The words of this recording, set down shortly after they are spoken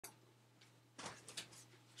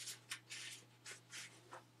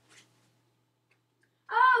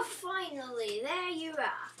finally, there you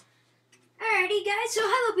are. Alrighty, guys, so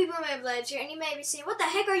hello people in my village here, and you may be saying, what the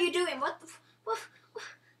heck are you doing? What?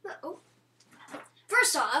 Oh.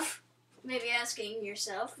 First off, you may be asking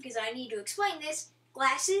yourself, because I need to explain this,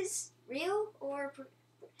 glasses, real or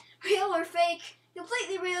fake?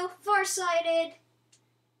 Completely real, far-sighted.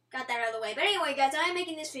 Got that out of the way. But anyway, guys, I'm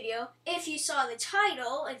making this video. If you saw the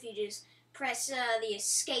title, if you just press the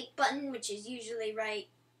escape button, which is usually right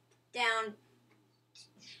down.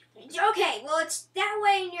 Okay, well, it's that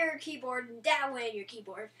way in your keyboard and that way in your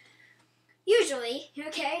keyboard. Usually,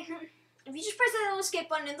 okay? If you just press that little escape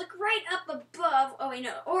button and look right up above, oh wait,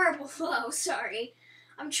 no, or below, sorry.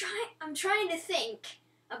 I'm trying to think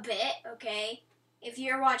a bit, okay? If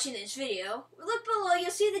you're watching this video, look below,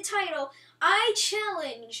 you'll see the title. I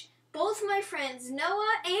challenge both my friends,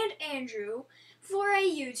 Noah and Andrew, for a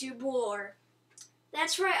YouTube war.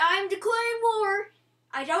 That's right, I'm declaring war.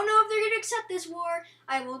 I don't know if they're going to accept this war.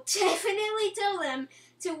 I will definitely tell them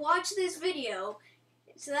to watch this video.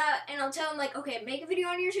 And I'll tell them, like, okay, make a video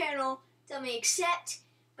on your channel. Tell me accept.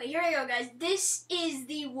 But here we go, guys. This is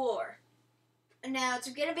the war. Now,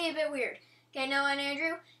 it's going to be a bit weird. Okay, Noah and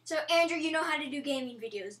Andrew? So, Andrew, you know how to do gaming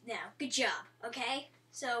videos now. Good job, okay?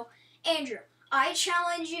 So, Andrew, I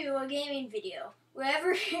challenge you a gaming video.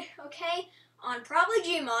 Whoever, okay? On probably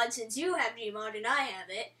Gmod, since you have Gmod and I have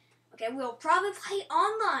it. Okay, we'll probably play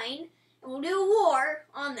online, and we'll do a war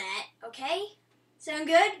on that, okay? Sound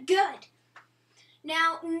good? Good.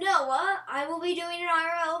 Now, Noah, I will be doing an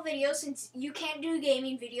IRL video since you can't do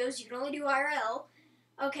gaming videos. You can only do IRL.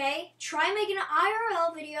 Okay? Try making an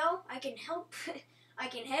IRL video. I can help. I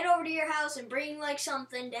can head over to your house and bring, like,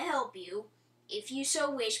 something to help you, if you so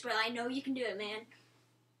wish, but I know you can do it, man.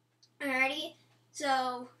 Alrighty?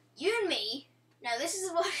 So, you and me. Now, this is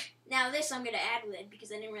what... Now, this I'm going to ad-lib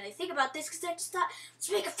because I didn't really think about this because I just thought, let's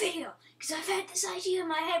make a video. Because I've had this idea in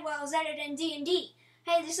my head while I was editing D&D.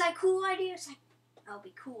 Hey, this is like cool idea. It's like, that'll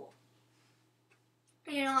be cool.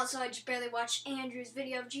 And also, I just barely watched Andrew's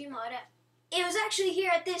video of Gmod. It was actually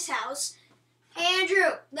here at this house. Hey,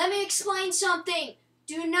 Andrew, let me explain something.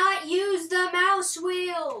 Do not use the mouse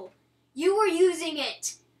wheel. You were using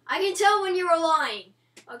it. I can tell when you were lying.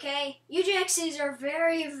 Okay? UGXs are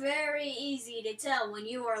very, very easy to tell when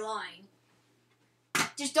you are lying.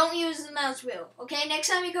 Just don't use the mouse wheel. Okay? Next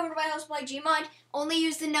time you come to my house to play Gmod, only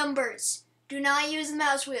use the numbers. Do not use the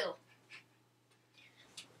mouse wheel.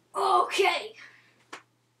 Okay.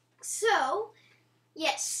 So,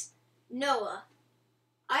 yes, Noah,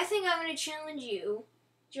 I think I'm going to challenge you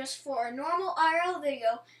just for a normal IRL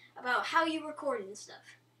video about how you record and stuff.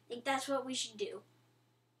 I think that's what we should do.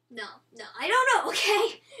 No, I don't know,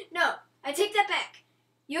 okay? No, I take that back.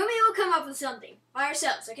 You and me will come up with something by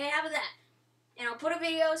ourselves, okay? How about that? And I'll put a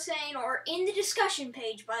video saying, or in the discussion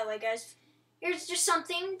page, by the way, guys, here's just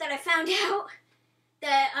something that I found out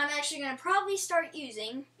that I'm actually going to probably start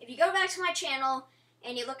using. If you go back to my channel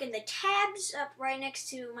and you look in the tabs up right next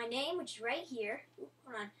to my name, which is right here. Ooh,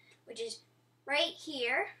 hold on. Which is right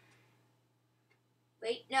here.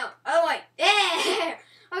 Wait, no. Oh, wait. There!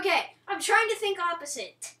 Okay, I'm trying to think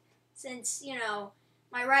opposite. Since, you know,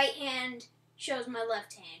 my right hand shows my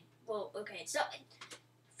left hand. Well, okay, so,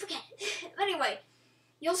 forget it. But anyway,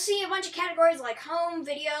 you'll see a bunch of categories like home,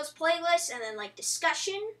 videos, playlists, and then like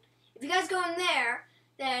discussion. If you guys go in there,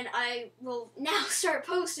 then I will now start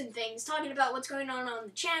posting things, talking about what's going on the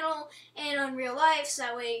channel and on real life, so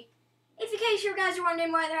that way, if in case you guys are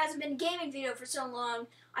wondering why there hasn't been a gaming video for so long,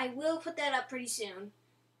 I will put that up pretty soon.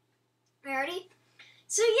 Alrighty?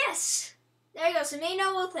 So yes, there you go. So me and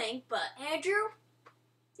Noah will think, but Andrew,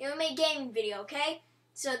 you will make a gaming video, okay?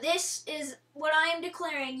 So this is what I am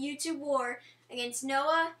declaring YouTube war against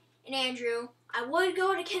Noah and Andrew. I would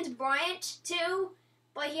go against Bryant too,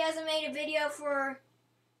 but he hasn't made a video for,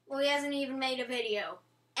 well, he hasn't even made a video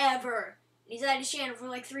ever. He's had his channel for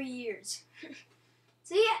like 3 years.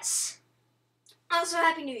 So yes. Also,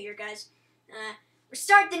 Happy New Year, guys. We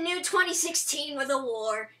start the new 2016 with a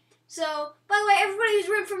war. So, by the way, everybody who's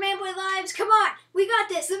rooting for Manboy Lives, come on, we got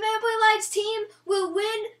this. The Manboy Lives team will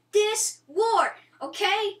win this war,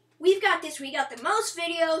 okay? We've got this. We got the most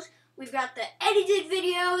videos. We've got the edited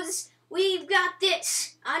videos. We've got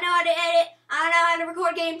this. I know how to edit. I know how to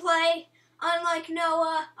record gameplay. Unlike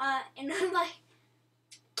Noah, and unlike...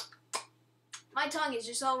 My tongue is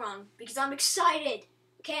just all wrong because I'm excited.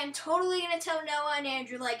 Okay, I'm totally going to tell Noah and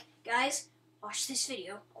Andrew, like, guys, watch this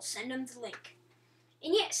video. I'll send them the link.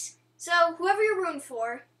 And yes, so whoever you're rooting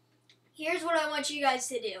for, here's what I want you guys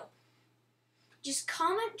to do. Just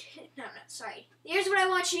comment. Sorry. Here's what I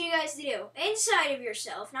want you guys to do. Inside of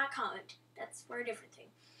yourself, not comment. That's for a different thing.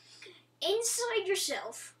 Inside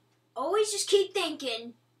yourself, always just keep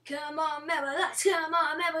thinking, come on, Manboy Lives, come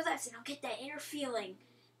on, Manboy Lives, and I'll get that inner feeling,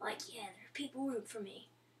 like, yeah, there are people rooting for me,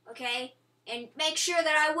 okay? And make sure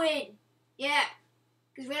that I win, yeah,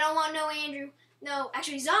 because we don't want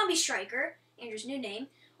actually ZombieStriker, Andrew's new name,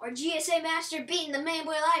 or GSAMaster beating the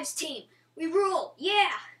Manboy Lives team. We rule, yeah,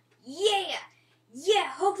 yeah,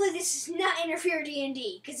 yeah. Hopefully this does not interfere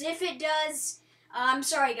D&D, because if it does, I'm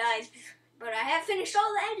sorry guys, but I have finished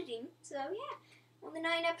all the editing, so yeah. On the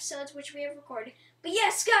 9 episodes which we have recorded. But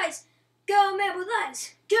yes, guys, go Manboy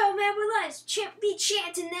Lives! Go Manboy Lives! Be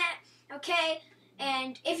chanting that, okay?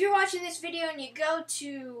 And if you're watching this video and you go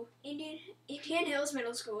to Indian Hills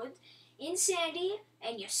Middle School in Sandy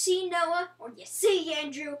and you see Noah or you see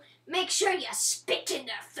Andrew, make sure you spit in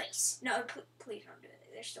their face. No, please don't do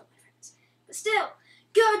it. They're still my friends. But still,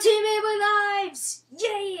 go Team Manboy Lives!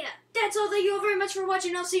 Yeah! That's all. Thank you all very much for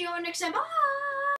watching. I'll see you all next time. Bye!